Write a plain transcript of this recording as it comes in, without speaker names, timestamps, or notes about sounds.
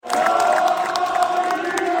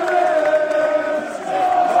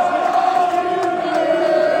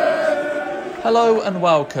Hello and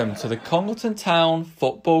welcome to the Congleton Town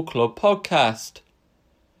Football Club podcast.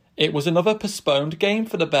 It was another postponed game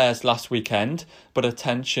for the Bears last weekend, but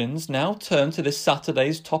attentions now turn to this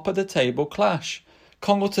Saturday's top-of-the-table clash.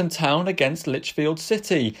 Congleton Town against Lichfield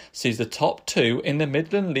City sees the top two in the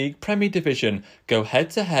Midland League Premier Division go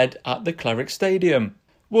head-to-head at the Cleric Stadium.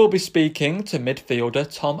 We'll be speaking to midfielder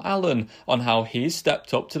Tom Allen on how he's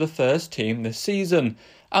stepped up to the first team this season,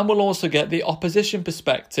 and we'll also get the opposition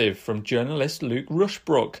perspective from journalist Luke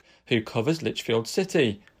Rushbrook, who covers Lichfield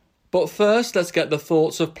City. But first, let's get the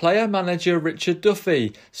thoughts of player-manager Richard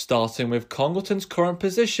Duffy, starting with Congleton's current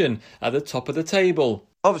position at the top of the table.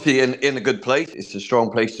 Obviously in a good place. It's a strong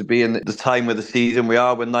place to be in the time of the season we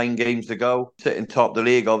are with 9 games to go. Sitting top of the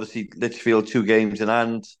league, obviously Lichfield 2 games in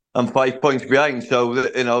hand and 5 points behind. So,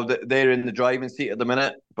 they're in the driving seat at the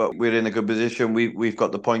minute, but we're in a good position. We've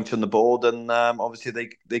got the points on the board, and obviously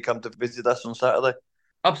they come to visit us on Saturday.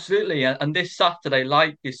 Absolutely, and this Saturday,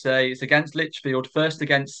 like you say, it's against Lichfield, first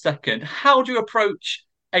against second. How do you approach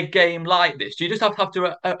a game like this? Do you just have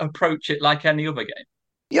to approach it like any other game?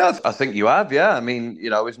 Yeah, I think you have. Yeah, I mean,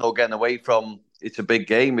 it's no getting away from. It's a big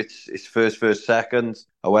game. It's first, second.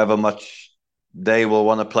 However much they will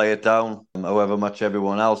want to play it down, however much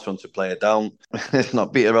everyone else wants to play it down. It's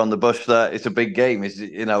not beat around the bush. That it's a big game. Is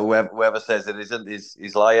whoever says it isn't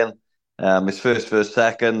is lying. It's first,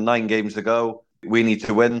 second. 9 games to go. We need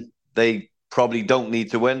to win. They probably don't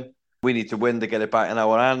need to win. We need to win to get it back in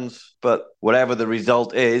our hands. But whatever the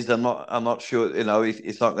result is, I'm not sure.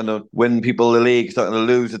 It's not going to win people the league. It's not going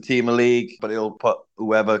to lose a team a league. But it'll put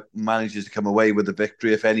whoever manages to come away with the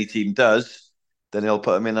victory, if any team does, then it'll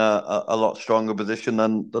put them in a lot stronger position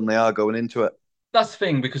than they are going into it. That's the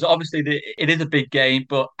thing, because obviously it is a big game,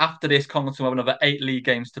 but after this, Congleton will have another 8 league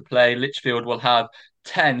games to play. Lichfield will have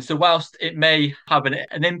 10. So whilst it may have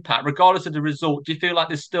an impact, regardless of the result, do you feel like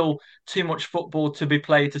there's still too much football to be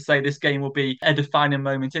played to say this game will be a defining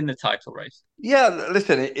moment in the title race? Yeah,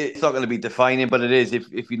 listen, it's not going to be defining, but it is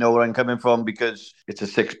if you know where I'm coming from, because it's a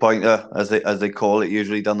 6-pointer, as they call it,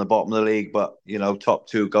 usually down the bottom of the league, but, top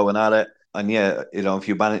 2 going at it. And yeah, if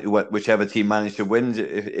you manage, whichever team manages to win,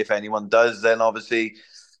 if anyone does, then obviously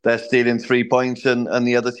they're stealing 3 points and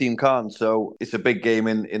the other team can't. So it's a big game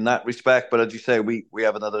in that respect. But as you say, we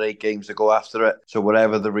have another 8 games to go after it. So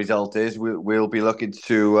whatever the result is, we'll be looking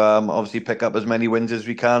to obviously pick up as many wins as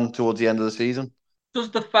we can towards the end of the season.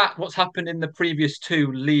 Does the fact what's happened in the previous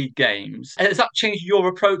 2 league games, has that changed your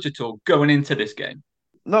approach at all going into this game?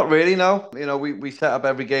 Not really, no. We set up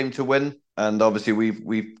every game to win. And obviously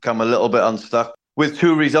we've come a little bit unstuck with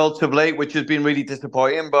 2 results of late, which has been really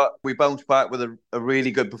disappointing. But we bounced back with a really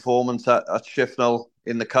good performance at Shifnal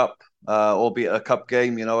in the cup, albeit a cup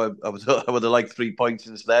game. I would have liked 3 points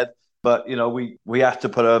instead. But we have to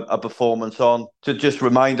put a performance on to just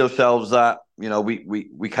remind ourselves that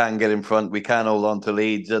we can get in front, we can hold on to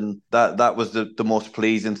leads, and that was the most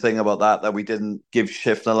pleasing thing about that we didn't give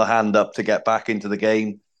Shifnal a hand up to get back into the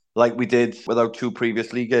game like we did with our 2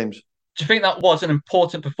 previous league games. Do you think that was an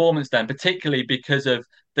important performance then, particularly because of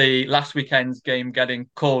the last weekend's game getting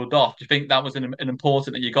called off? Do you think that was an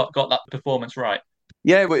important that you got that performance right?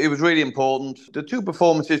 Yeah, it was really important. The 2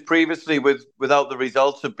 performances previously without the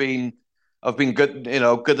results have been good,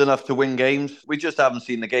 good enough to win games. We just haven't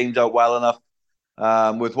seen the games out well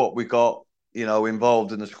enough. With what we got,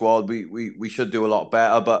 involved in the squad, we should do a lot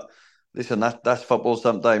better. But listen, that's football.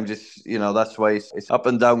 Sometimes it's that's why it's up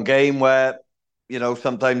and down game where.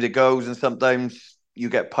 Sometimes it goes and sometimes you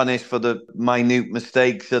get punished for the minute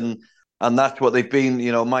mistakes and that's what they've been,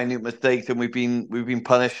 minute mistakes, and we've been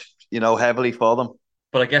punished, heavily for them.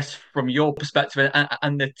 But I guess from your perspective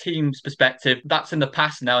and the team's perspective, that's in the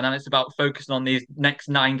past now, and then it's about focusing on these next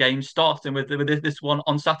 9 games, starting with this one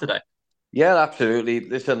on Saturday. Yeah, absolutely.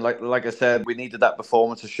 Listen, like I said, we needed that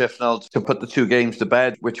performance of Shifnal to put the 2 games to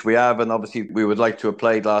bed, which we have, and obviously we would like to have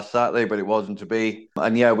played last Saturday, but it wasn't to be.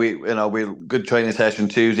 And yeah, we good training session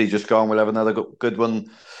Tuesday just gone. We'll have another good one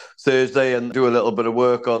Thursday and do a little bit of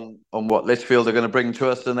work on what Lichfield are going to bring to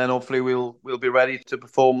us, and then hopefully we'll be ready to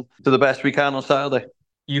perform to the best we can on Saturday.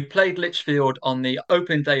 You played Lichfield on the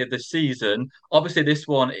opening day of the season. Obviously, this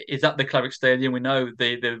one is at the Cleric Stadium. We know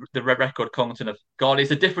the record Congleton have got.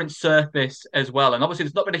 It's a different surface as well. And obviously,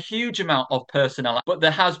 there's not been a huge amount of personnel, but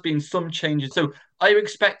there has been some changes. So are you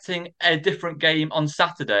expecting a different game on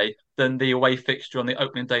Saturday than the away fixture on the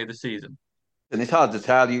opening day of the season? And it's hard to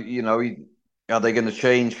tell. Are they going to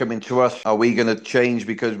change coming to us? Are we going to change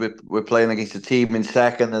because we're playing against a team in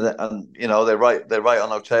second and they're right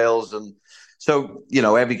on our tails and So,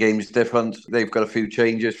 every game is different. They've got a few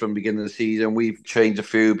changes from the beginning of the season. We've changed a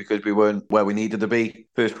few because we weren't where we needed to be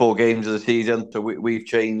first 4 games of the season. So we've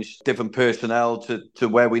changed different personnel to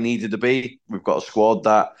where we needed to be. We've got a squad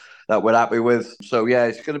that we're happy with. So, yeah,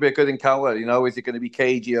 it's going to be a good encounter. Is it going to be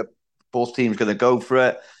cagey? Both teams going to go for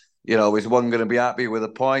it? Is one going to be happy with a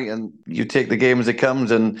point? And you take the game as it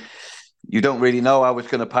comes, and you don't really know how it's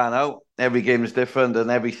going to pan out. Every game is different,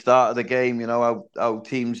 and every start of the game, how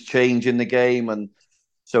teams change in the game. And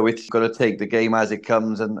so it's got to take the game as it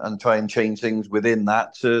comes and try and change things within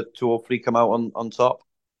that to hopefully come out on top.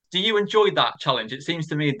 Do you enjoy that challenge? It seems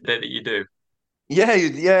to me that you do. Yeah,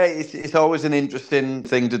 it's always an interesting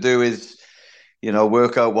thing to do is,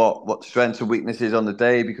 work out what strengths and weaknesses on the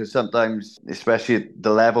day, because sometimes, especially at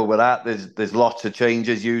the level we're at, there's lots of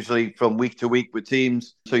changes usually from week to week with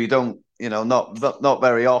teams. So you don't, not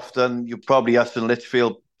very often. You probably us and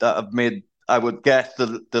Lichfield that have made, I would guess,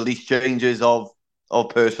 the least changes of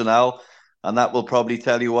personnel. And that will probably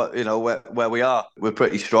tell you what, where we are. We're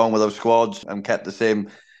pretty strong with our squads and kept the same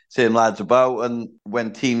lads about. And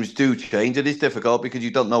when teams do change, it is difficult because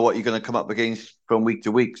you don't know what you're going to come up against from week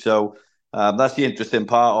to week. So that's the interesting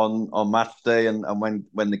part on match day and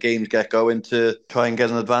when the games get going, to try and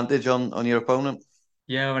get an advantage on your opponent.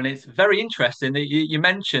 Yeah, and it's very interesting that you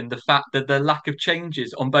mentioned the fact that the lack of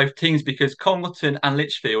changes on both teams, because Congleton and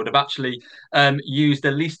Lichfield have actually used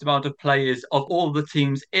the least amount of players of all the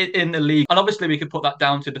teams in the league. And obviously, we could put that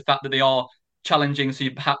down to the fact that they are challenging, so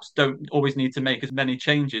you perhaps don't always need to make as many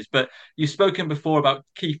changes. But you've spoken before about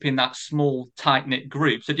keeping that small, tight-knit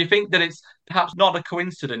group. So do you think that it's perhaps not a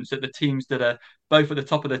coincidence that the teams that are both at the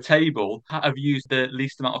top of the table have used the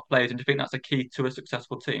least amount of players? And do you think that's a key to a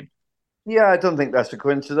successful team? Yeah, I don't think that's a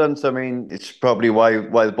coincidence. I mean, it's probably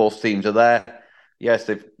why both teams are there. Yes,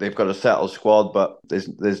 they've got a settled squad, but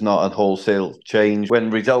there's not a wholesale change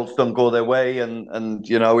when results don't go their way, and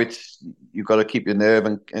it's, you've got to keep your nerve,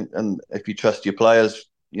 and if you trust your players,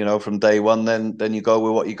 from day one, then you go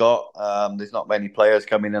with what you got. There's not many players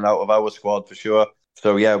coming in and out of our squad for sure.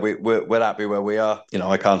 So yeah, we're happy where we are.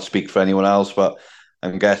 I can't speak for anyone else, but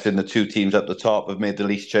I'm guessing the two teams at the top have made the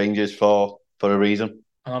least changes for a reason.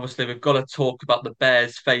 And obviously, we've got to talk about the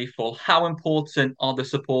Bears faithful. How important are the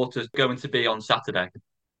supporters going to be on Saturday?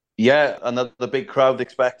 Yeah, another big crowd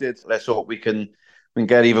expected. Let's hope we can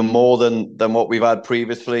get even more than what we've had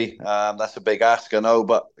previously. That's a big ask, I know,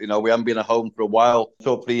 but we haven't been at home for a while.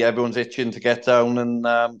 So hopefully everyone's itching to get down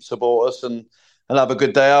and support us and have a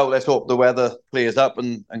good day out. Let's hope the weather clears up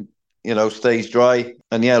and stays dry.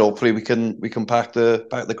 And yeah, hopefully we can pack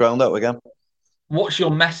the ground out again. What's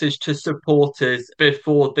your message to supporters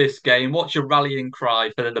before this game? What's your rallying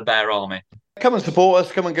cry for the Bear Army? Come and support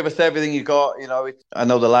us. Come and give us everything you got. I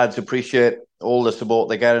know the lads appreciate all the support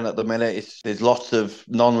they're getting at the minute. There's lots of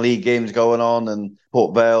non-league games going on, and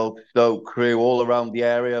Port Vale, Stoke, Crewe, all around the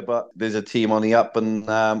area. But there's a team on the up, and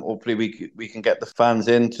hopefully we can get the fans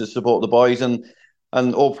in to support the boys and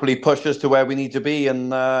hopefully push us to where we need to be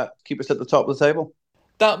and keep us at the top of the table.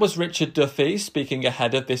 That was Richard Duffy speaking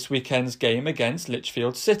ahead of this weekend's game against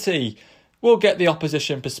Lichfield City. We'll get the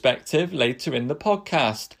opposition perspective later in the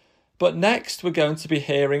podcast. But next, we're going to be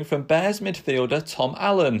hearing from Bears midfielder Tom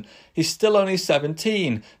Allen. He's still only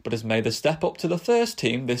 17, but has made a step up to the first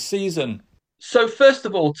team this season. So first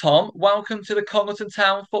of all, Tom, welcome to the Congleton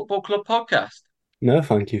Town Football Club podcast. No,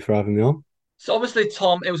 thank you for having me on. So obviously,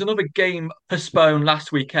 Tom, it was another game postponed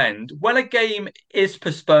last weekend. When a game is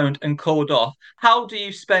postponed and called off, how do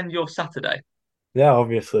you spend your Saturday? Yeah,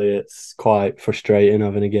 obviously it's quite frustrating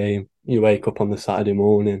having a game. You wake up on the Saturday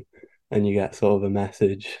morning and you get sort of a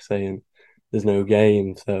message saying there's no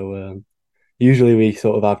game. So usually we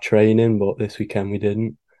sort of have training, but this weekend we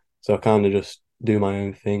didn't. So I kind of just do my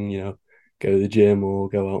own thing, go to the gym or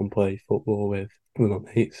go out and play football with my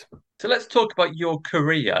mates. So let's talk about your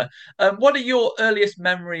career. What are your earliest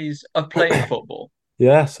memories of playing football?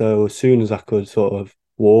 Yeah, so as soon as I could sort of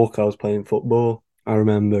walk, I was playing football. I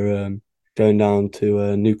remember going down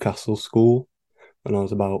to Newcastle School when I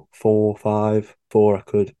was about 4 or 5. Before I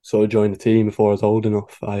could sort of join the team, before I was old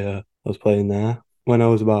enough, I was playing there. When I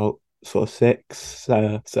was about sort of 6,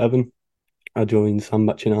 7, I joined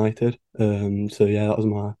Sandbach United. So yeah, that was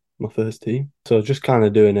my first team. So I was just kind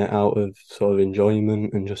of doing it out of sort of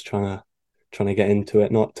enjoyment and just trying to get into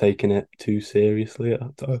it, not taking it too seriously at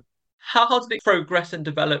that time. How did it progress and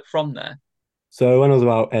develop from there? So when I was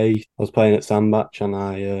about 8, I was playing at Sandbach and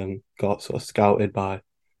I got sort of scouted by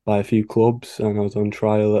a few clubs and I was on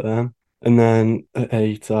trial at them. And then at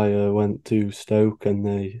 8, I went to Stoke and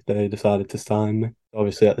they decided to sign me.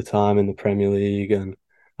 Obviously at the time in the Premier League and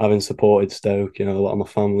having supported Stoke, a lot of my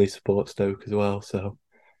family support Stoke as well. So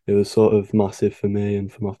it was sort of massive for me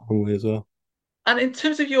and for my family as well. And in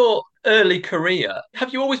terms of your early career,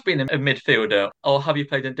 have you always been a midfielder or have you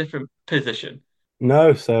played in a different position?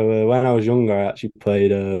 No, so when I was younger, I actually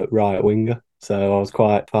played right winger. So I was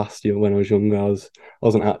quite fast. When I was younger,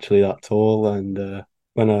 wasn't actually that tall, and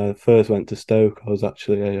when I first went to Stoke, I was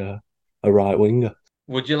actually a right winger.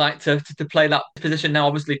 Would you like to play that position now?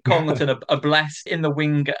 Obviously, Congleton are blessed in the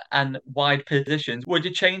wing and wide positions. Would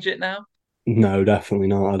you change it now? No, definitely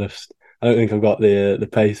not. I don't think I've got the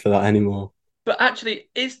pace for that anymore. But actually,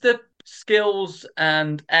 is the skills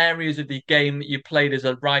and areas of the game that you played as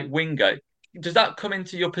a right winger, does that come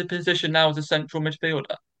into your position now as a central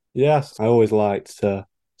midfielder? Yes, I always liked to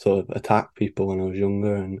sort of attack people when I was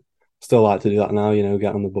younger, and still like to do that now.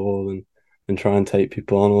 Get on the ball and try and take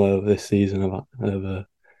people on. Although this season I've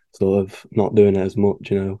sort of not doing it as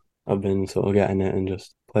much. I've been sort of getting it and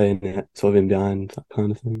just playing it sort of in behind, that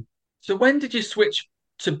kind of thing. So when did you switch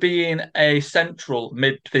to being a central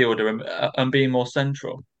midfielder and being more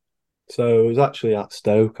central? So it was actually at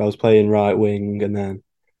Stoke. I was playing right wing, and then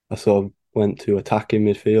I sort of went to attacking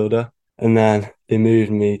midfielder, and then they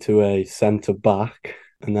moved me to a centre back,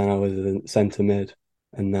 and then I was a centre mid,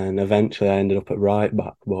 and then eventually I ended up at right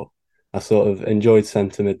back. But I sort of enjoyed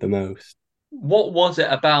centre mid the most. What was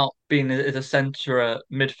it about being as a centre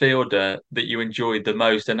midfielder that you enjoyed the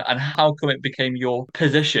most, and how come it became your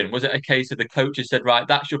position? Was it a case of the coaches said, right,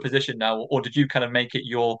 that's your position now, or did you kind of make it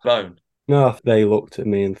your own? No, they looked at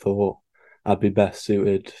me and thought I'd be best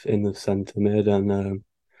suited in the centre mid, and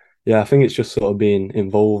yeah, I think it's just sort of being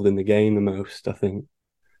involved in the game the most. I think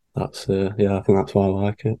I think that's why I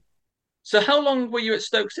like it. So how long were you at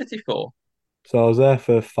Stoke City for? So I was there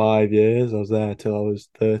for 5 years. I was there till I was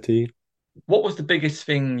 13. What was the biggest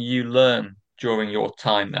thing you learned during your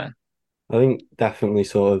time there? I think definitely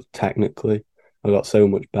sort of technically, I got so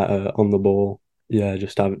much better on the ball. Yeah,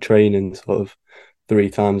 just have training sort of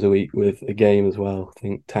 3 times a week with a game as well. I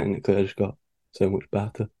think technically I just got so much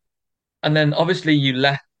better. And then obviously you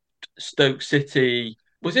left Stoke City.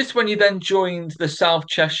 Was this when you then joined the South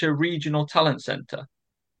Cheshire Regional Talent Centre?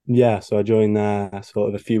 Yeah, so I joined there sort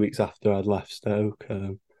of a few weeks after I'd left Stoke.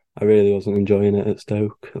 I really wasn't enjoying it at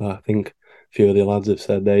Stoke. I think a few of the lads have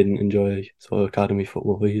said they didn't enjoy sort of academy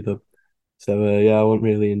football either. So yeah, I wasn't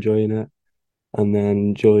really enjoying it. And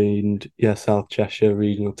then joined South Cheshire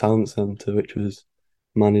Regional Talent Centre, which was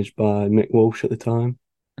managed by Mick Walsh at the time.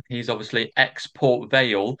 He's obviously ex Port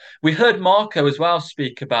Vale. We heard Marco as well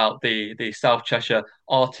speak about the South Cheshire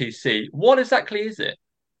RTC. What exactly is it?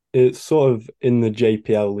 It's sort of in the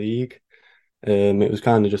JPL league. It was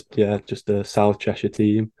kind of just a South Cheshire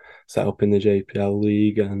team set up in the JPL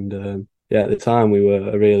league, and yeah, at the time we were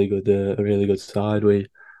a really good side. We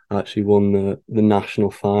actually won the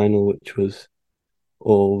national final, which was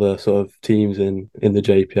all the sort of teams in the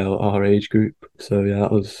JPL our age group. So yeah,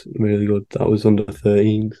 that was really good. That was under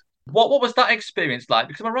 13s. What was that experience like?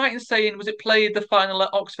 Because am I right in saying was it played the final at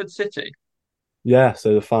Oxford City? Yeah,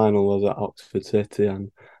 so the final was at Oxford City,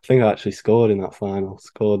 and I think I actually scored in that final.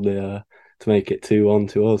 Scored the to make it 2-1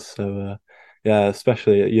 to us. So yeah,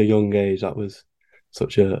 especially at your young age, that was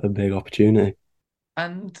such a big opportunity.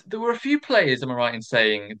 And there were a few players, am I right in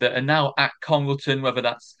saying, that are now at Congleton, whether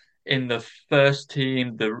that's in the first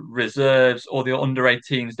team, the reserves, or the under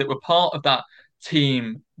 18s that were part of that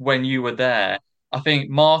team when you were there. I think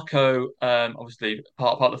Marco, obviously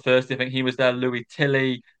part of the first team, I think he was there, Louis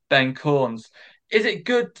Tilley, Ben Corns. Is it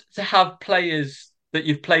good to have players that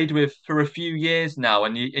you've played with for a few years now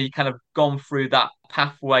and you kind of gone through that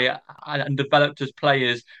pathway and developed as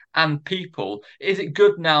players and people? Is it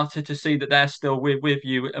good now to see that they're still with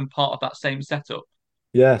you and part of that same setup?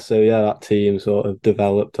 Yeah, so yeah, that team sort of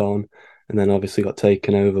developed on, and then obviously got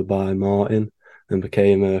taken over by Martin and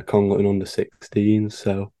became a Congleton under 16.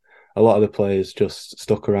 So a lot of the players just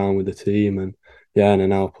stuck around with the team, and yeah, and are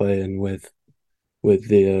now playing with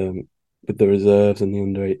the reserves and the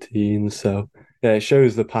under 18s. So yeah, it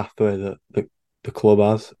shows the pathway that the club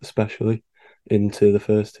has, especially into the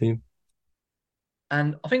first team.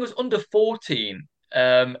 And I think it was under 14.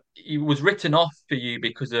 It was written off for you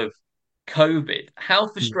because of COVID. How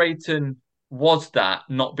frustrating was that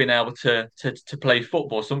not being able to play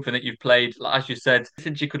football, something that you've played, as you said,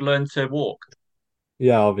 since you could learn to walk?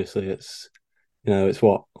 Yeah, obviously it's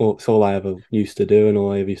all I ever used to do, and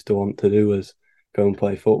all I ever used to want to do was go and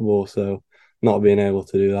play football. So not being able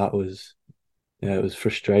to do that was yeah, it was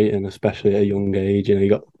frustrating, especially at a young age. You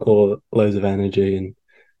got all loads of energy, and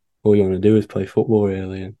all you want to do is play football,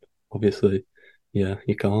 really. And obviously, yeah,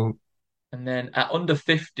 you can't. And then at under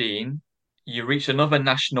 15, you reached another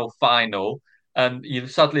national final. You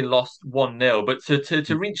sadly lost 1-0, but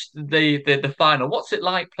to reach the final, what's it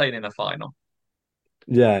like playing in a final?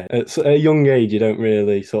 Yeah, at a young age, you don't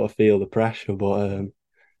really sort of feel the pressure, but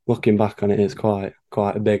looking back on it, it's quite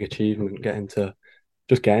a big achievement getting to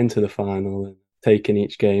the final and taking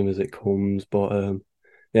each game as it comes. But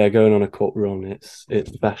yeah, going on a cup run, it's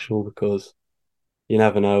special because you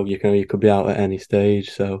never know. You could be out at any stage,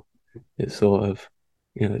 so it's sort of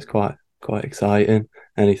it's quite exciting.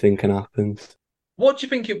 Anything can happen. What do you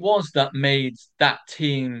think it was that made that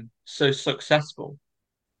team so successful?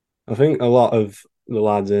 I think a lot of the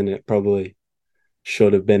lads in it probably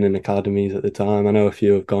should have been in academies at the time. I know a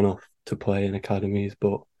few have gone off to play in academies,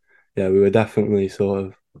 but yeah, we were definitely sort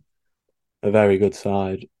of a very good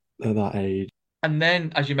side at that age. And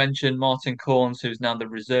then, as you mentioned, Martin Corns, who's now the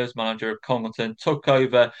reserves manager of Congleton, took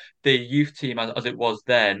over the youth team as it was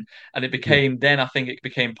then. And I think it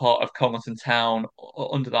became part of Congleton Town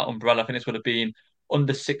under that umbrella. I think this would have been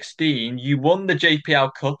under 16. You won the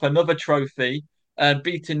JPL Cup, another trophy,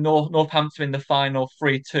 beating Northampton in the final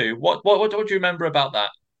 3-2. What do you remember about that?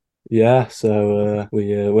 Yeah, so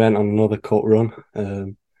we went on another cup run,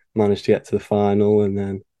 managed to get to the final, and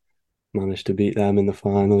then managed to beat them in the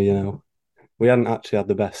final. We hadn't actually had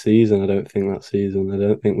the best season. I don't think that season. I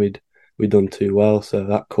don't think we'd done too well. So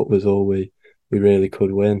that cup was all we really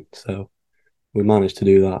could win. So we managed to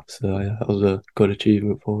do that. So yeah, that was a good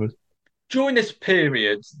achievement for us. During this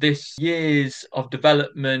period, this years of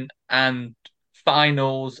development and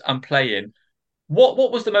finals and playing, what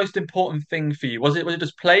was the most important thing for you? Was it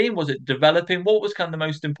just playing? Was it developing? What was kind of the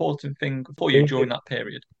most important thing I for you think during it, that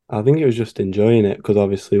period? I think it was just enjoying it because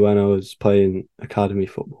obviously when I was playing academy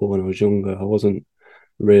football when I was younger, I wasn't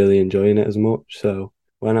really enjoying it as much. So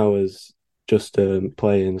when I was just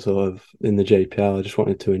playing sort of in the JPL, I just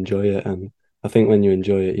wanted to enjoy it, and I think when you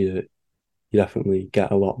enjoy it, you definitely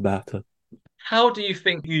get a lot better. How do you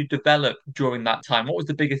think you developed during that time? What was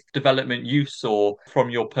the biggest development you saw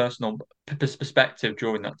from your personal perspective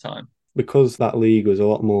during that time? Because that league was a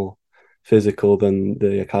lot more physical than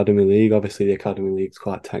the academy league. Obviously, the academy league's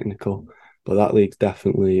quite technical, but that league's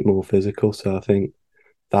definitely more physical. So I think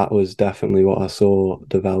that was definitely what I saw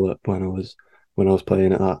develop when I was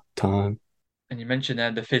playing at that time. And you mentioned there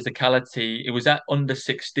the physicality. It was at under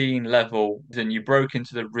 16 level, and you broke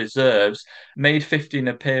into the reserves, made 15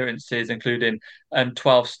 appearances, including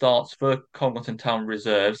 12 starts for Congleton Town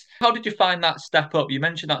reserves. How did you find that step up? You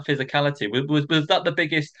mentioned that physicality. Was that the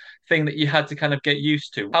biggest thing that you had to kind of get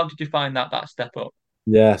used to? How did you find that step up?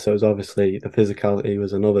 Yeah, so it was obviously the physicality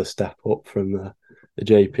was another step up from the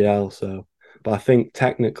JPL. So, but I think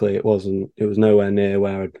technically it was nowhere near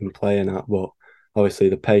where I'd been playing at. But obviously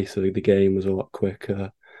the pace of the game was a lot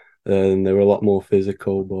quicker, and they were a lot more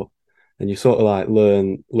physical. And you sort of like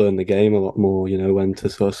learn the game a lot more. When to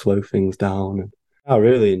sort of slow things down. And I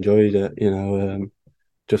really enjoyed it.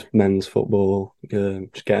 Just men's football,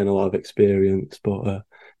 just getting a lot of experience. But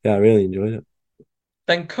yeah, I really enjoyed it.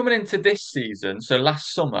 Then coming into this season, so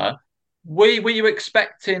last summer, were you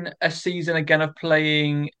expecting a season again of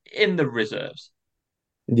playing in the reserves?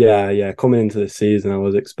 Yeah, yeah. Coming into the season, I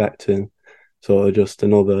was expecting sort of just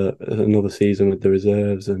another season with the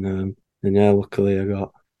reserves, and yeah, luckily I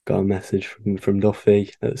got a message from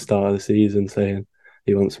Duffy at the start of the season saying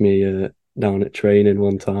he wants me down at training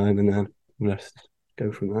one time, and then let's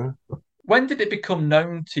go from there. When did it become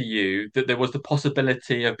known to you that there was the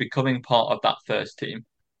possibility of becoming part of that first team?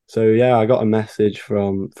 So yeah, I got a message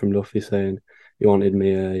from Duffy saying he wanted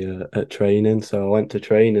me at training, so I went to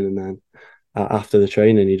training, and then after the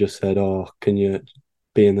training, he just said, "Oh, can you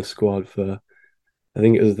be in the squad for?" I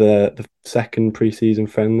think it was the second preseason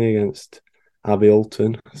friendly against Abbey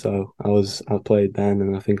Alton. So I played then,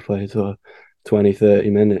 and I think I played sort of 20, 30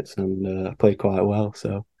 minutes, and I played quite well.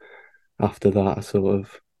 So after that, I sort of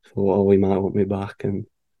thought, oh, we might want me back, and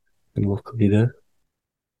luckily did.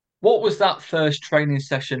 What was that first training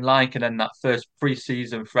session like, and then that first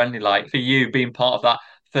pre-season friendly like for you being part of that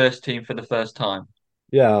first team for the first time?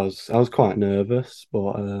 Yeah, I was quite nervous,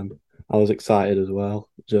 but I was excited as well.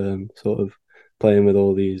 Sort of playing with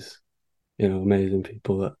all these amazing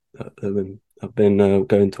people that I've been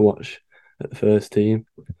going to watch at the first team.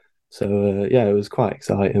 So yeah, it was quite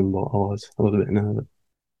exciting, but I was a bit nervous.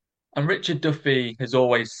 And Richard Duffy has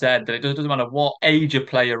always said that it doesn't matter what age a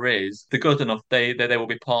player is, they're good enough, they will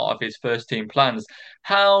be part of his first team plans.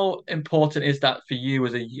 How important is that for you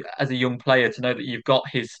as a young player to know that you've got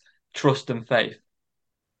his trust and faith?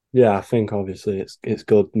 Yeah, I think obviously it's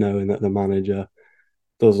good knowing that the manager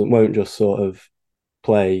doesn't won't just sort of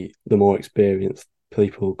play the more experienced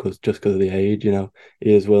people because of the age. He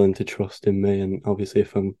is willing to trust in me, and obviously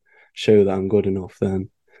if I'm show that I'm good enough, then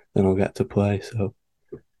then I'll get to play. So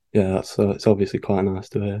yeah, it's obviously quite nice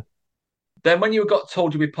to hear. Then when you got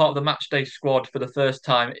told you'd be part of the match day squad for the first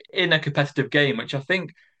time in a competitive game, which I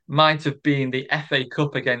think might have been the FA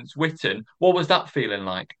Cup against Witton, what was that feeling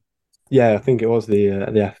like? Yeah, I think it was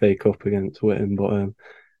the FA Cup against Witton, but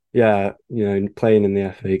yeah, playing in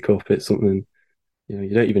the FA Cup, it's something you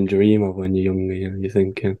don't even dream of when you're younger. You're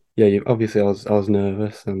thinking, yeah, obviously I was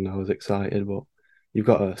nervous and I was excited, but you've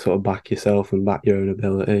got to sort of back yourself and back your own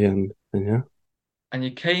ability, and yeah. And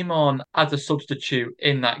you came on as a substitute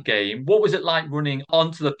in that game. What was it like running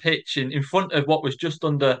onto the pitch in front of what was just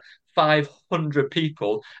under 500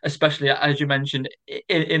 people, especially as you mentioned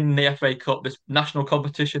in the FA Cup, this national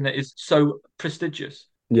competition that is so prestigious?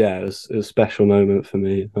 Yeah, it was a special moment for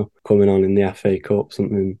me, coming on in the FA Cup,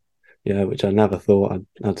 something, yeah, which I never thought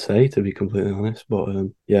I'd say, to be completely honest. But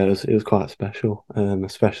yeah, it was quite special,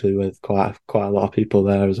 especially with quite a lot of people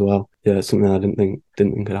there as well. Yeah, it's something I didn't think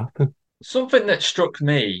could happen. Something that struck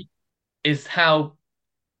me is how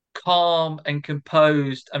calm and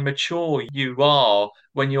composed and mature you are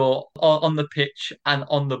when you're on the pitch and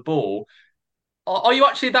on the ball. Are you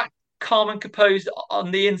actually that calm and composed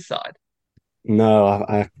on the inside? No,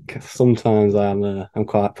 I sometimes I'm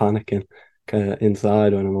quite panicking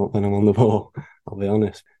inside when I'm on the ball. I'll be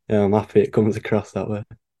honest. Yeah, I'm happy it comes across that way.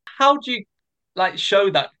 How do you like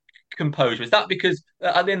show that composure? Is that because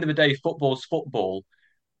at the end of the day, football's football,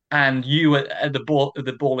 and you at the ball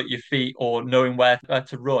at your feet or knowing where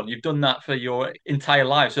to run, you've done that for your entire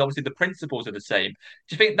life. So obviously the principles are the same.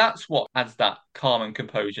 Do you think that's what adds that calm and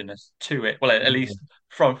composureness to it? Well, at least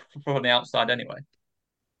from the outside, anyway.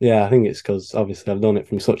 Yeah, I think it's because obviously I've done it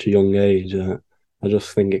from such a young age. I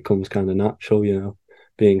just think it comes kind of natural,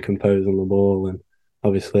 being composed on the ball. And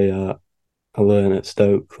obviously, I learn at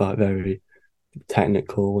Stoke like very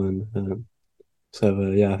technical, and so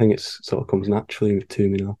yeah, I think it's sort of comes naturally to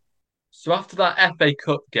me now. So after that FA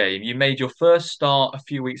Cup game, you made your first start a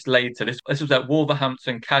few weeks later. This was at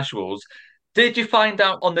Wolverhampton Casuals. Did you find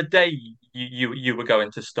out on the day you were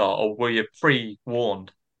going to start, or were you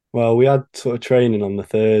pre-warned? Well, we had sort of training on the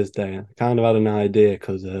Thursday. I kind of had an idea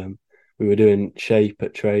because we were doing shape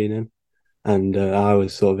at training, and I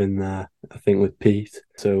was sort of in there, I think, with Pete.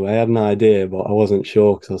 So I had an idea, but I wasn't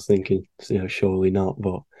sure because I was thinking, surely not.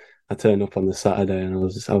 But I turned up on the Saturday and I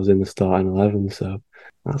was in the starting 11, so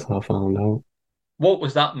that's how I found out. What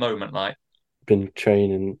was that moment like? Been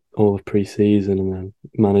training all of pre-season and then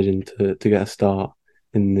managing to get a start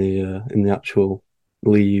in the actual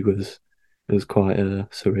league was quite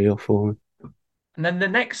surreal for me. And then the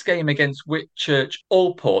next game against Whitchurch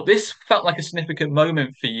Allport, this felt like a significant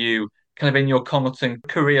moment for you, kind of in your Congleton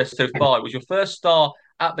career so far. It was your first start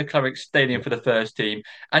at the Cleric Stadium for the first team,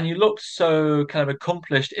 and you looked so kind of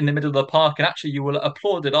accomplished in the middle of the park. And actually, you were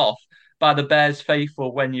applauded off by the Bears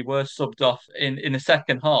faithful when you were subbed off in the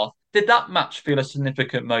second half. Did that match feel a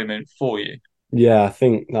significant moment for you? Yeah, I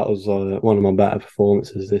think that was one of my better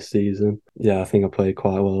performances this season. Yeah, I think I played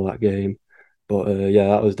quite well that game. But yeah,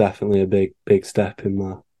 that was definitely a big step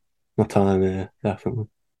in my time here, definitely.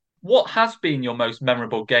 What has been your most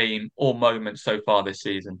memorable game or moment so far this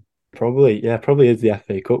season? Probably is the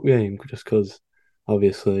FA Cup game, just because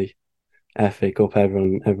obviously FA Cup,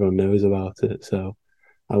 everyone knows about it. So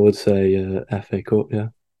I would say FA Cup, yeah.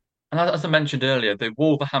 And as I mentioned earlier, the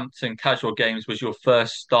Wolverhampton Casual Games was your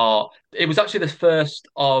first start. It was actually the first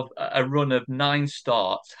of a run of 9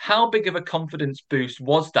 starts. How big of a confidence boost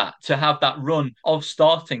was that to have that run of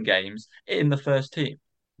starting games in the first team?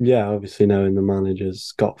 Yeah, obviously knowing the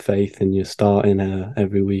manager's got faith in you starting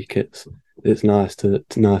every week, it's nice to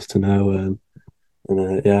know, and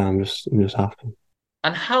yeah, I'm just happy.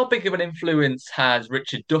 And how big of an influence has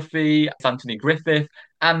Richard Duffy, Anthony Griffith,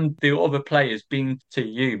 and the other players been to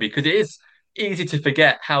you? Because it is easy to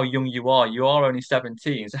forget how young you are. You are only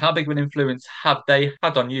 17. So, how big of an influence have they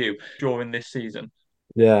had on you during this season?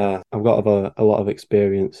 Yeah, I've got a lot of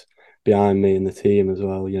experience behind me in the team as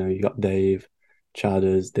well. You got Dave,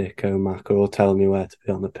 Chadders, Dicko, Maka all telling me where to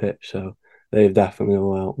be on the pitch. So they've definitely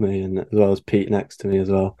all helped me, and as well as Pete next to me as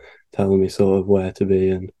well, telling me sort of where to be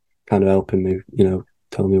and kind of helping me,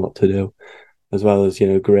 telling me what to do. As well as,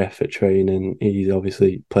 Griff at training, he's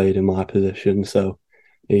obviously played in my position. So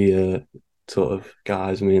he sort of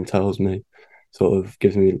guides me and tells me, sort of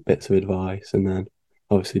gives me bits of advice. And then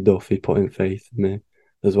obviously Duffy putting faith in me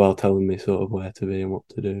as well, telling me sort of where to be and what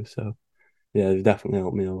to do. So yeah, they've definitely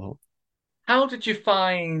helped me a lot. How did you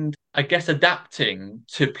find, I guess, adapting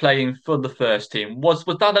to playing for the first team? Was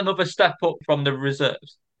that another step up from the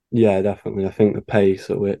reserves? Yeah, definitely. I think the pace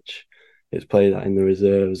at which it's played at in the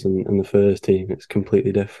reserves and the first team, it's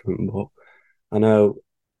completely different. But I know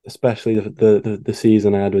especially the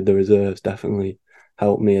season I had with the reserves definitely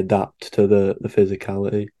helped me adapt to the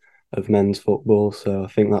physicality of men's football. So I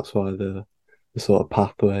think that's why the sort of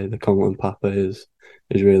pathway, the Congleton pathway is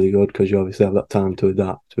really good because you obviously have that time to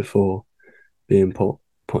adapt before being put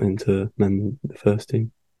into the first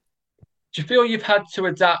team. Do you feel you've had to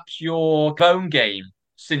adapt your own game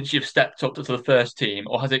since you've stepped up to the first team,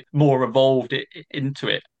 or has it more evolved into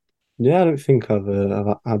it? Yeah, I don't think I've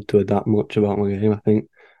had to adapt much about my game. I think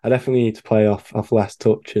I definitely need to play off less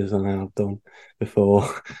touches than I have done before,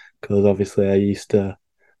 because obviously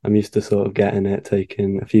I'm used to sort of getting it,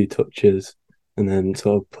 taking a few touches, and then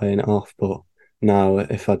sort of playing it off. But now,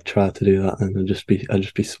 if I'd try to do that, then I'd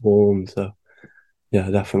just be swarmed. So yeah,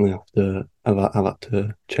 I definitely I've had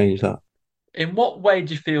to change that. In what way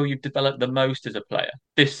do you feel you've developed the most as a player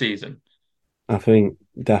this season? I think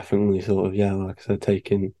definitely sort of, yeah, like I said,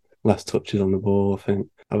 taking less touches on the ball. I think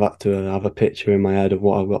I've had to have a picture in my head of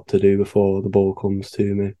what I've got to do before the ball comes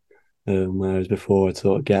to me. Whereas before I'd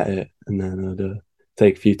sort of get it and then I'd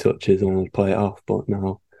take a few touches and I'd play it off. But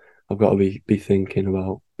now I've got to be thinking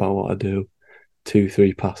about what I do, two,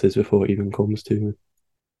 three passes before it even comes to me.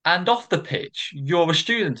 And off the pitch, you're a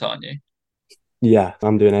student, aren't you? Yeah,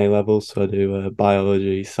 I'm doing A levels, so I do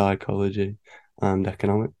biology, psychology, and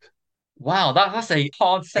economics. Wow, that's a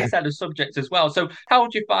hard set of subjects as well. So, how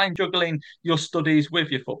would you find juggling your studies with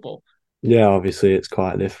your football? Yeah, obviously it's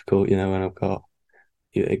quite difficult, when I've got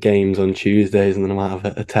games on Tuesdays and then I might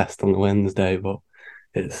have a test on the Wednesday, but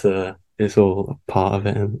it's all a part of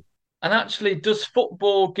it. And And actually, does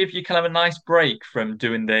football give you kind of a nice break from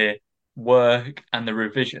doing the work and the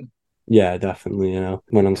revision? yeah, definitely,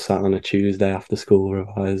 when I'm sat on a Tuesday after school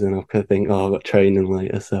revising, I could think, oh, I've got training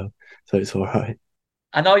later, so it's all right.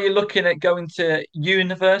 And are you looking at going to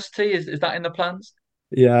university? Is that in the plans?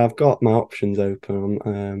 Yeah, I've got my options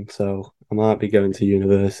open, so I might be going to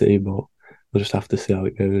university, but we'll just have to see how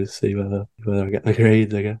it goes, see whether I get the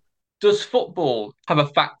grades, I guess. Does football have a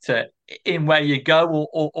factor in where you go,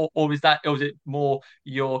 or is it more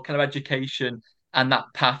your kind of education and that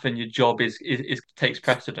path and your job is takes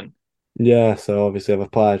precedent? Yeah, so obviously I've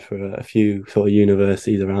applied for a few sort of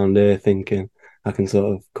universities around here, thinking I can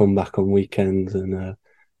sort of come back on weekends and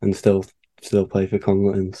still play for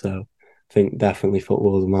Congleton. So I think definitely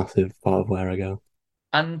football is a massive part of where I go.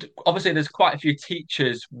 And obviously, there's quite a few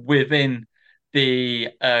teachers within the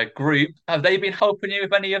group. Have they been helping you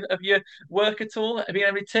with any of your work at all? Have you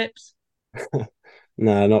had any tips?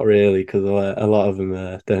 No, not really, because a lot of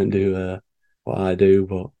them don't do what I do.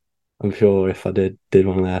 But I'm sure if I did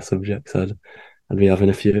one of their subjects, I'd be having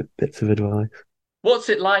a few bits of advice. What's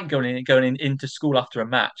it like into school after a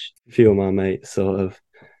match? A few of my mates sort of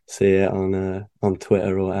see it on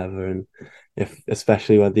Twitter or whatever, and if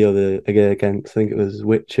especially when the other against, I think it was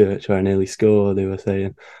Whitchurch where I nearly scored, they were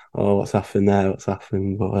saying, "Oh, what's happened there? What's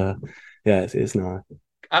happened?" But yeah, it's nice.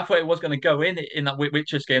 I thought it was going to go in that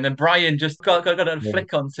Witchers game. Then Brian just got a Yeah.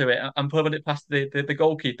 flick onto it and put it past the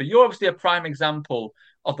goalkeeper. You're obviously a prime example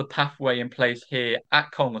of the pathway in place here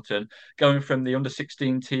at Congleton, going from the under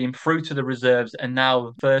 16 team through to the reserves and now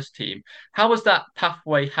the first team. How has that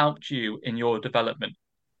pathway helped you in your development?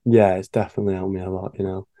 Yeah, it's definitely helped me a lot.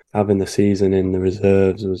 Having the season in the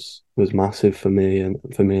reserves was massive for me and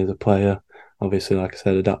for me as a player. Obviously, like I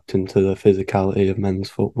said, adapting to the physicality of men's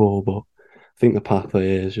football, but I think the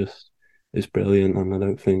pathway is brilliant, and I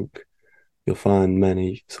don't think you'll find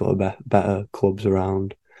many sort of better clubs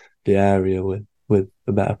around the area with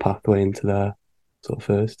a better pathway into their sort of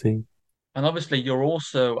first team. And obviously, you're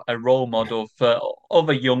also a role model for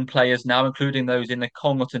other young players now, including those in the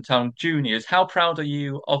Congleton Town Juniors. How proud are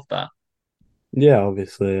you of that? Yeah,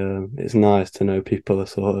 obviously, it's nice to know people are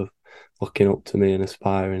sort of looking up to me and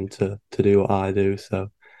aspiring to do what I do.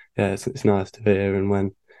 So yeah, it's nice to hear. And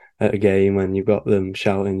when at a game when you've got them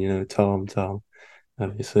shouting, Tom, Tom,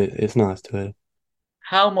 obviously it's nice to hear.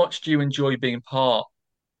 How much do you enjoy being part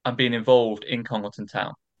and being involved in Congleton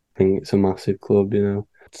Town? I think it's a massive club, It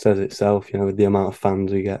says itself, with the amount of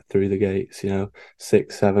fans we get through the gates,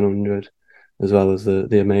 six, 700, as well as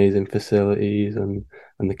the amazing facilities and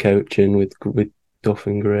the coaching with Duff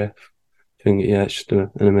and Griff. I think, yeah, it's just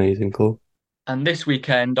an amazing club. And this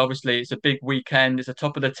weekend, obviously, it's a big weekend. It's a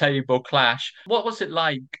top of the table clash. What was it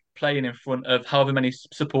like playing in front of however many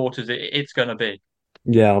supporters it's going to be?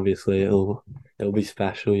 Yeah, obviously it'll be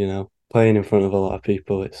special, Playing in front of a lot of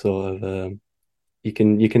people, it's sort of you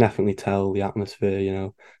can definitely tell the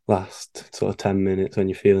atmosphere, last sort of 10 minutes when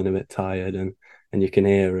you're feeling a bit tired and you can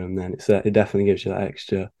hear them, then it definitely gives you that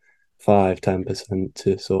extra 5-10%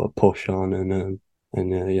 to sort of push on and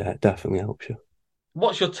yeah, it definitely helps you.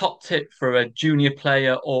 What's your top tip for a junior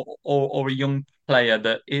player or a young player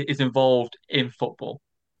that is involved in football?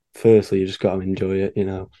 Firstly, you just got to enjoy it,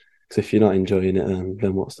 because if you're not enjoying it,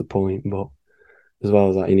 then what's the point? But as well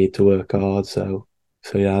as that, you need to work hard. So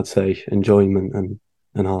yeah, I'd say enjoyment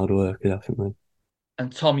and hard work, definitely.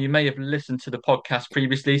 And Tom, you may have listened to the podcast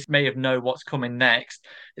previously, may have know what's coming next.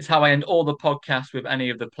 It's how I end all the podcasts with any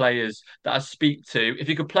of the players that I speak to. If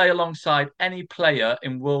you could play alongside any player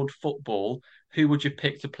in world football, who would you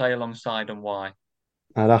pick to play alongside and why?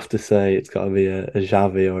 I'd have to say it's got to be a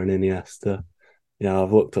Xavi or an Iniesta. Yeah,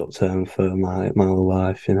 I've looked up to them for my whole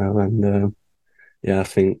life, and yeah, I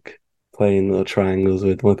think playing little triangles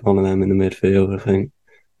with one of them in the midfield, I think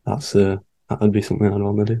that would be something I'd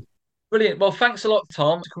want to do. Brilliant. Well, thanks a lot,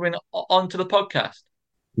 Tom, for coming on to the podcast.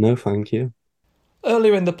 No, thank you.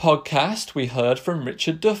 Earlier in the podcast, we heard from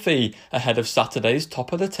Richard Duffy ahead of Saturday's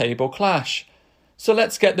top of the table clash. So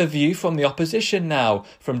let's get the view from the opposition now,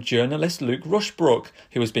 from journalist Luke Rushbrook,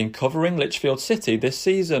 who has been covering Lichfield City this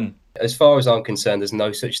season. As far as I'm concerned, there's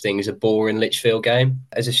no such thing as a boring Lichfield game.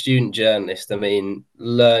 As a student journalist, I mean,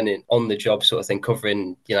 learning on the job sort of thing,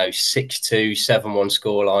 covering 6-2, 7-1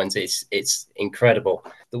 score lines, it's incredible.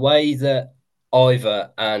 The way that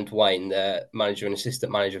Ivor and Wayne, the manager and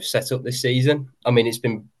assistant manager, have set up this season, I mean, it's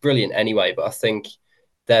been brilliant anyway, but I think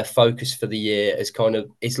their focus for the year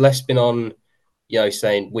it's less been on,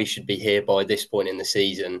 saying we should be here by this point in the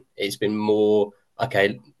season. It's been more,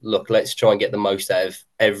 okay, look, let's try and get the most out of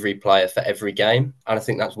every player for every game. And I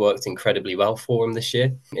think that's worked incredibly well for them this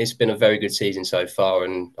year. It's been a very good season so far,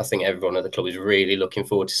 and I think everyone at the club is really looking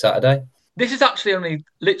forward to Saturday. This is actually only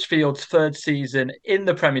Lichfield's third season in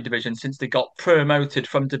the Premier Division since they got promoted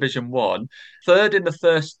from Division 1. Third in the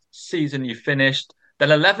first season you finished, then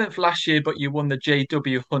 11th last year, but you won the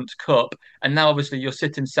JW Hunt Cup. And now, obviously, you're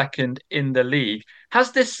sitting second in the league.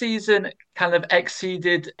 Has this season kind of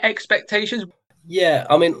exceeded expectations? Yeah,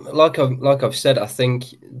 I mean, like I've said, I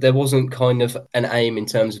think there wasn't kind of an aim in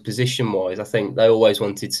terms of position wise. I think they always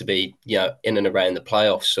wanted to be, in and around the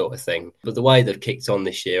playoffs sort of thing. But the way they've kicked on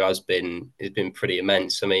this year has been pretty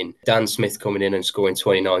immense. I mean, Dan Smith coming in and scoring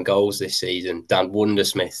 29 goals this season. Dan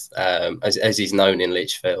Wondersmith, as he's known in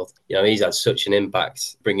Lichfield, he's had such an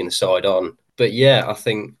impact bringing the side on. But yeah, I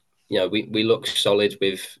think we look solid.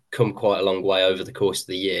 We've come quite a long way over the course of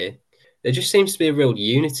the year. There just seems to be a real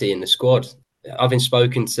unity in the squad. Having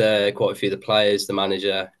spoken to quite a few of the players, the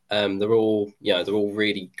manager, they're all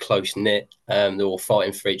really close knit. They're all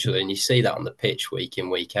fighting for each other, and you see that on the pitch week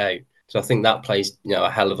in, week out. So I think that plays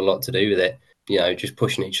a hell of a lot to do with it. Just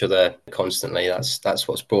pushing each other constantly. That's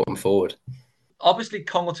what's brought them forward. Obviously,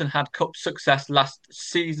 Congleton had cup success last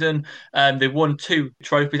season. They won 2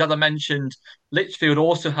 trophies. As I mentioned, Lichfield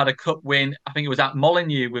also had a cup win. I think it was at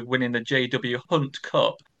Molineux with winning the JW Hunt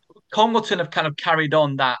Cup. Congleton have kind of carried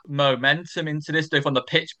on that momentum into this, both on the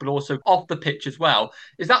pitch, but also off the pitch as well.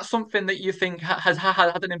 Is that something that you think has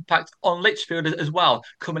had an impact on Lichfield as well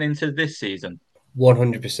coming into this season?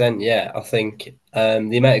 100%, yeah. I think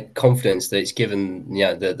the amount of confidence that it's given,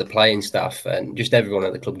 the playing staff and just everyone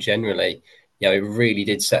at the club generally, it really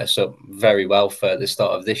did set us up very well for the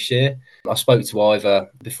start of this year. I spoke to Ivor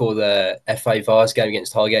before the FA Vars game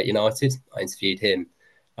against Highgate United. I interviewed him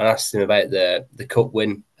and asked him about the cup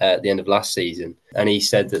win at the end of last season. And he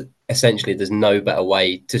said that essentially there's no better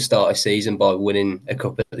way to start a season by winning a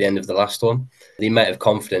cup at the end of the last one. The amount of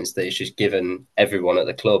confidence that it's just given everyone at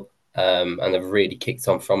the club, and they've really kicked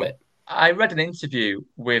on from it. I read an interview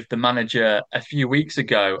with the manager a few weeks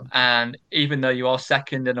ago, and even though you are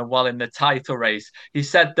second and are well in the title race, he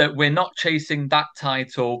said that we're not chasing that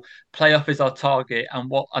title. Playoff is our target,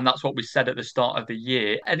 and that's what we said at the start of the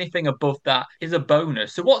year. Anything above that is a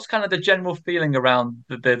bonus. So, what's kind of the general feeling around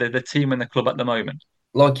the team and the club at the moment?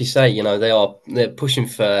 Like you say, they're pushing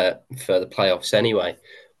for the playoffs anyway,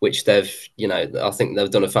 which I think they've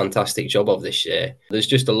done a fantastic job of this year. There's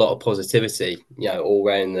just a lot of positivity, all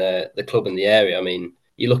around the club and the area. I mean,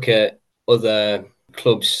 you look at other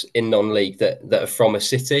clubs in non-league that are from a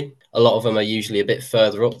city, a lot of them are usually a bit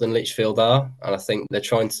further up than Lichfield are. And I think they're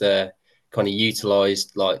trying to kind of utilise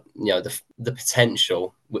the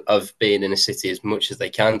potential of being in a city as much as they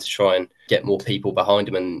can to try and get more people behind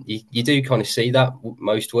them. And you do kind of see that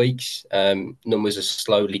most weeks. Numbers are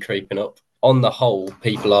slowly creeping up. On the whole,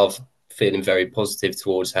 people are feeling very positive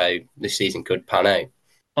towards how this season could pan out.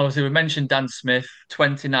 Obviously, we mentioned Dan Smith,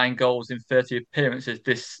 29 goals in 30 appearances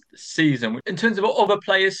this season. In terms of other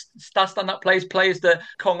players, stand-up players that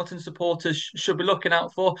Congleton supporters should be looking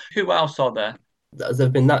out for, who else are there?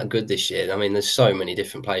 They've been that good this year. I mean, there's so many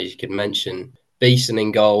different players you could mention. Beeson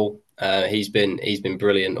in goal, he's been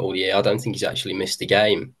brilliant all year. I don't think he's actually missed a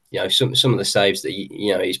game. Some of the saves that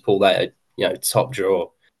he's pulled out, top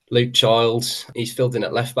drawer. Luke Childs, he's filled in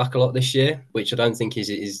at left back a lot this year, which I don't think is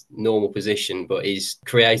his normal position, but he's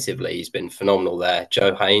been phenomenal there.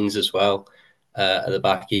 Joe Haynes as well at the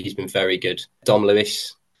back, he's been very good. Dom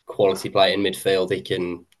Lewis, quality player in midfield, he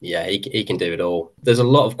can do it all. There's a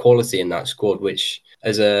lot of quality in that squad, which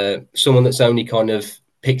as someone that's only kind of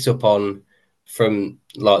picked up on from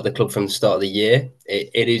like the club from the start of the year,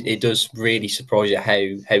 it does really surprise you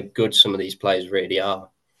how good some of these players really are.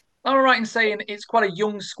 Am I right in saying it's quite a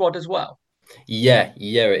young squad as well? Yeah,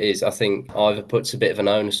 it is. I think Ivor puts a bit of an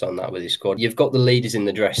onus on that with his squad. You've got the leaders in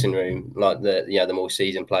the dressing room, like the more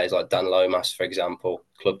seasoned players, like Dan Lomas, for example,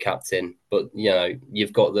 club captain. But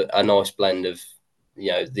you've got a nice blend of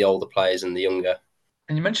the older players and the younger.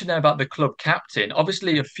 And you mentioned there about the club captain.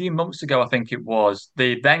 Obviously, a few months ago, I think it was,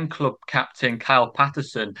 the then club captain, Kyle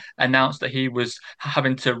Patterson, announced that he was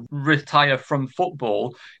having to retire from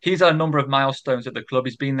football. He's had a number of milestones at the club.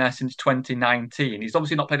 He's been there since 2019. He's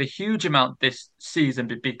obviously not played a huge amount this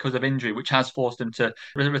season because of injury, which has forced him to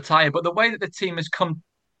retire. But the way that the team has come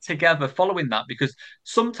together following that, because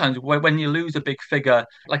sometimes when you lose a big figure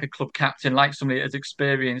like a club captain, like somebody as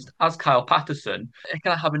experienced as Kyle Patterson, it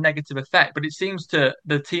can have a negative effect. But it seems the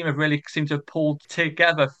team have really seemed to have pulled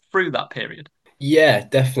together through that period. Yeah,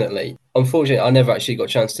 definitely. Unfortunately, I never actually got a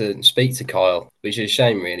chance to speak to Kyle, which is a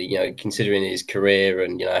shame, really, considering his career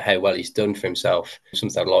and, how well he's done for himself.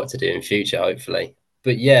 Something I'd like to do in future, hopefully.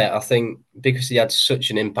 But yeah, I think because he had such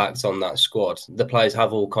an impact on that squad, the players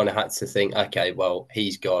have all kind of had to think, okay, well,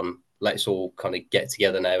 he's gone. Let's all kind of get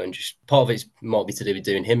together now. And just part of it might be to do with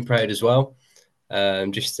doing him proud as well,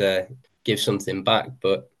 just to give something back.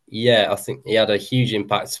 But yeah, I think he had a huge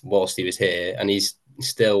impact whilst he was here, and he's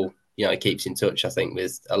still, he keeps in touch, I think,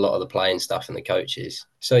 with a lot of the playing staff and the coaches.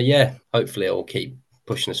 So yeah, hopefully it'll keep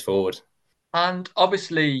pushing us forward. And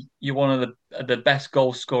obviously, you're one of the best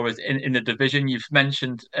goal scorers in the division. You've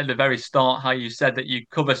mentioned at the very start how you said that you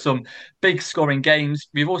cover some big scoring games.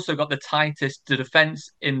 We've also got the tightest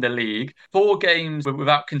defence in the league. 4 games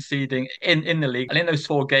without conceding in the league. And in those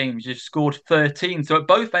 4 games, you've scored 13. So at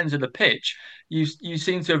both ends of the pitch, you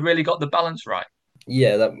seem to have really got the balance right.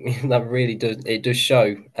 Yeah, that really does show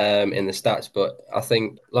in the stats. But I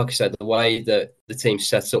think, like I said, the way that the team's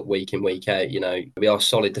set up week in, week out, we are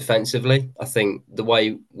solid defensively. I think the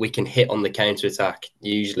way we can hit on the counter attack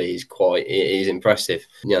usually is impressive.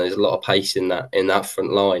 There's a lot of pace in that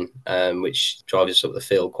front line, which drives us up the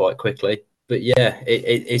field quite quickly. But yeah,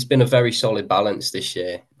 it's been a very solid balance this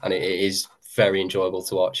year, and it is very enjoyable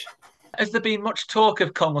to watch. Has there been much talk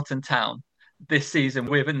of Congleton Town this season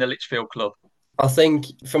within the Lichfield club? I think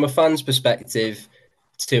from a fan's perspective,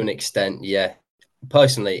 to an extent, yeah.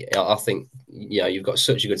 Personally, I think you've got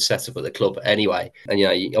such a good setup at the club anyway,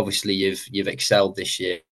 and obviously you've excelled this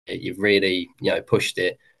year. You've really pushed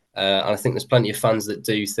it, and I think there's plenty of fans that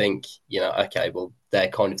do think okay, well they're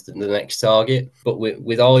kind of the next target. But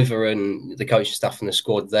with Ivor and the coaching staff and the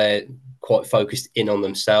squad, they're quite focused in on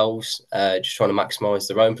themselves, just trying to maximise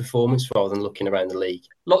their own performance rather than looking around the league.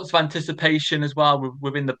 Lots of anticipation as well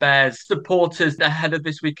within the Bears supporters ahead of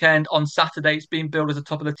this weekend. On Saturday, it's being billed as a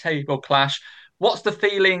top of the table clash. What's the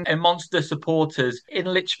feeling in Monster supporters in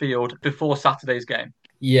Lichfield before Saturday's game?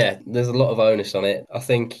 Yeah, there's a lot of onus on it. I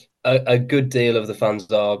think a good deal of the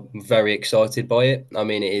fans are very excited by it. I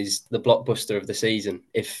mean, it is the blockbuster of the season,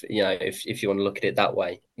 if you want to look at it that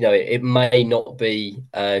way. It may not be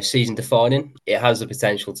season defining. It has the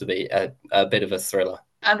potential to be a bit of a thriller.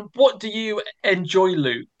 And what do you enjoy,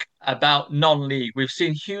 Luke, about non-league? We've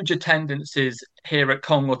seen huge attendances here at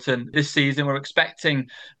Congleton this season. We're expecting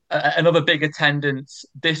another big attendance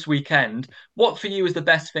this weekend. What for you is the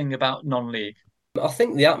best thing about non-league? I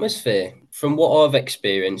think the atmosphere, from what I've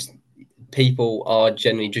experienced, people are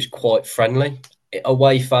generally just quite friendly.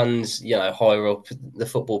 Away fans, higher up the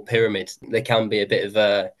football pyramid, there can be a bit of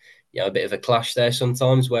a clash there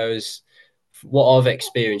sometimes. Whereas what I've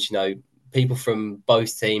experienced, people from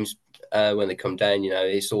both teams, when they come down,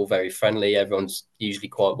 it's all very friendly. Everyone's usually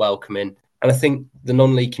quite welcoming. And I think the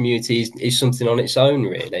non-league community is something on its own,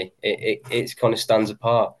 really. It kind of stands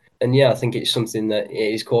apart. And yeah, I think it's something that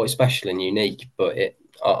is quite special and unique, but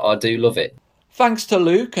I do love it. Thanks to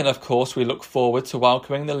Luke, and of course we look forward to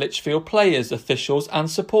welcoming the Lichfield players, officials and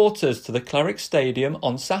supporters to the Cleric Stadium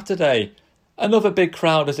on Saturday. Another big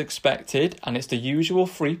crowd is expected, and it's the usual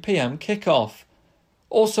 3 p.m. kick-off.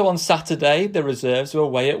 Also on Saturday, the reserves are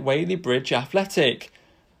away at Whaley Bridge Athletic.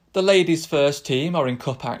 The ladies' first team are in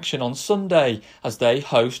cup action on Sunday as they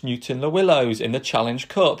host Newton Le Willows in the Challenge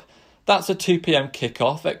Cup. That's a 2 p.m.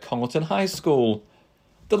 kick-off at Congleton High School.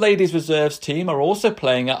 The ladies' reserves team are also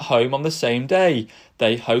playing at home on the same day.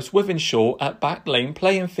 They host Wythenshawe at Back Lane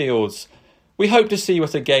Playing Fields. We hope to see you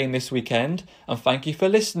at a game this weekend, and thank you for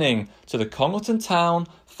listening to the Congleton Town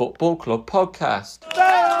Football Club podcast.